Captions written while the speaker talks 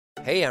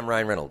Hey, I'm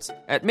Ryan Reynolds.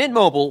 At Mint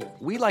Mobile,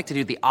 we like to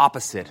do the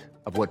opposite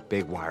of what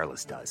Big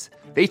Wireless does.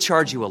 They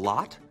charge you a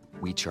lot,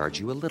 we charge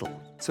you a little.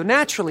 So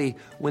naturally,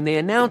 when they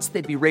announced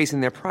they'd be raising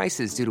their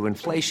prices due to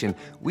inflation,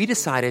 we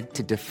decided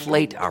to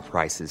deflate our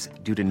prices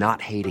due to not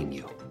hating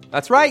you.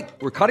 That's right.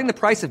 We're cutting the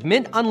price of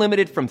Mint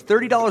Unlimited from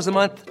 $30 a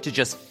month to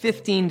just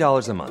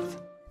 $15 a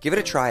month. Give it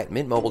a try at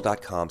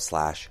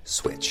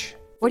mintmobile.com/switch.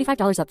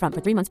 $45 up front for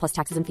 3 months plus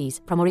taxes and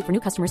fees. Promo rate for new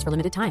customers for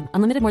limited time.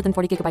 Unlimited more than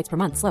 40 gigabytes per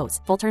month. Slows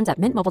full terms at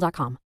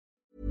mintmobile.com.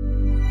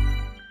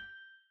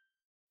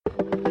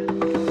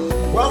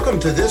 Welcome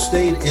to This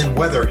Date in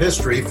Weather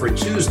History for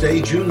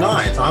Tuesday, June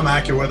 9th. I'm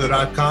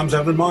AccuWeather.com's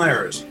Evan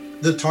Myers.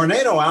 The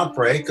tornado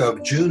outbreak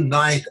of June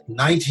 9th,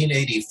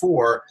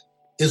 1984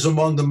 is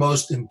among the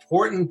most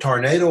important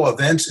tornado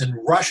events in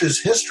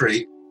Russia's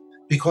history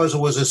because it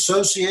was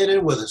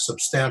associated with a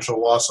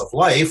substantial loss of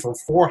life of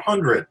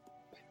 400,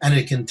 and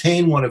it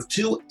contained one of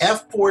 2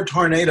 F4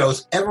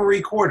 tornadoes ever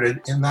recorded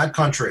in that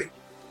country.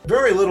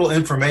 Very little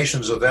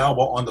information is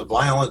available on the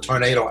violent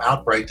tornado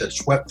outbreak that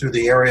swept through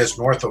the areas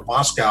north of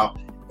Moscow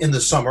in the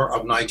summer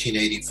of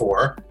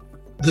 1984.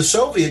 The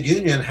Soviet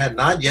Union had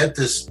not yet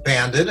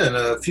disbanded, and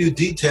a few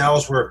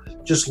details were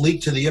just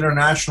leaked to the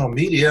international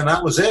media, and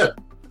that was it.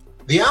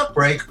 The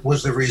outbreak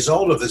was the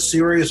result of a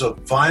series of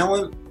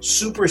violent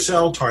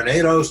supercell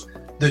tornadoes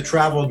that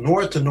traveled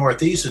north to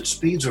northeast at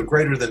speeds of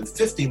greater than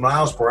 50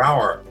 miles per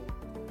hour.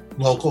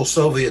 Local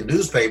Soviet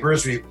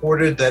newspapers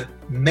reported that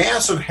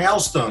massive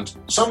hailstones,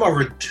 some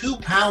over 2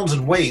 pounds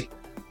in weight,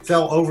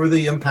 fell over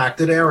the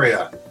impacted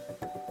area.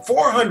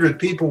 400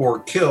 people were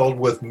killed,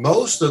 with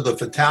most of the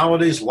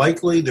fatalities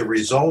likely the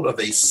result of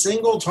a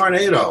single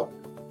tornado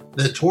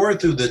that tore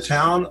through the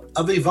town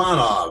of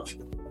Ivanov.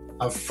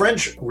 A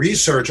French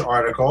research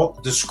article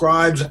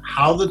describes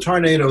how the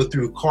tornado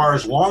threw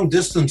cars long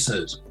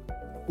distances,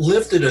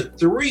 lifted a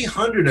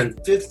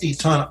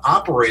 350-ton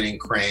operating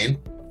crane,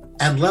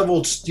 and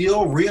leveled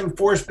steel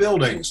reinforced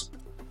buildings.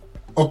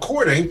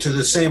 According to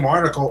the same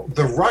article,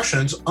 the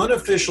Russians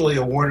unofficially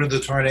awarded the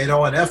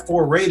tornado an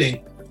F4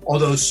 rating,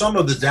 although some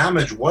of the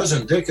damage was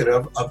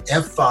indicative of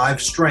F5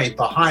 strength,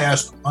 the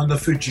highest on the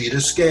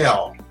Fujita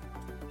scale.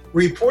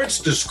 Reports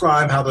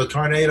describe how the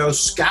tornado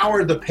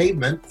scoured the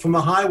pavement from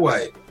the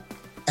highway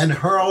and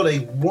hurled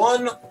a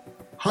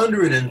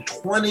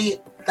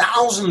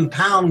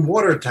 120,000-pound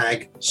water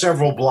tank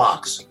several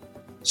blocks.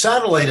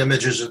 Satellite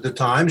images at the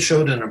time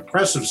showed an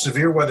impressive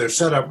severe weather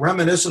setup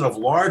reminiscent of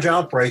large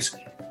outbreaks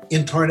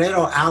in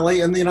Tornado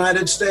Alley in the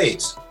United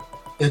States.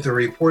 If the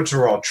reports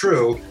are all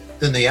true,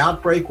 then the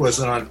outbreak was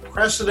an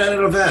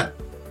unprecedented event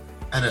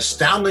and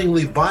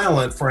astoundingly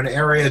violent for an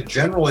area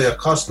generally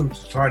accustomed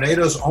to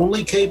tornadoes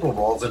only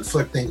capable of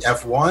inflicting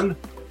F1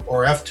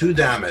 or F2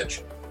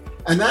 damage.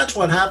 And that's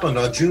what happened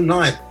on June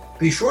 9th.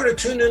 Be sure to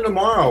tune in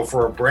tomorrow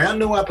for a brand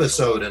new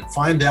episode and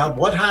find out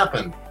what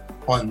happened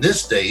on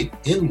this date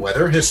in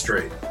weather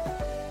history.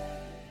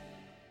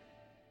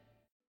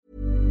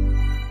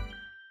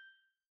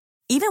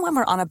 Even when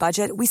we're on a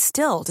budget, we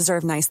still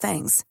deserve nice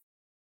things.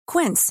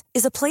 Quince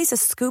is a place to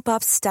scoop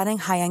up stunning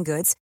high-end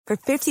goods for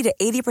 50 to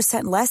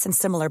 80% less than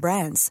similar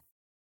brands.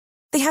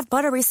 They have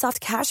buttery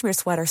soft cashmere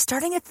sweaters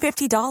starting at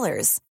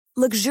 $50,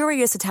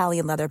 luxurious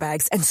Italian leather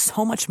bags, and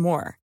so much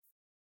more.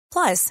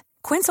 Plus,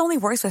 Quince only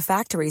works with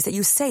factories that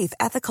use safe,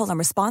 ethical, and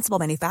responsible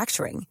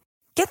manufacturing.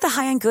 Get the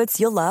high-end goods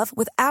you'll love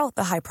without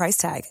the high price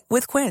tag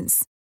with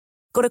Quince.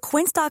 Go to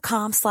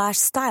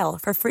quince.com/style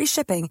for free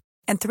shipping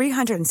and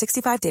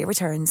 365-day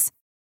returns.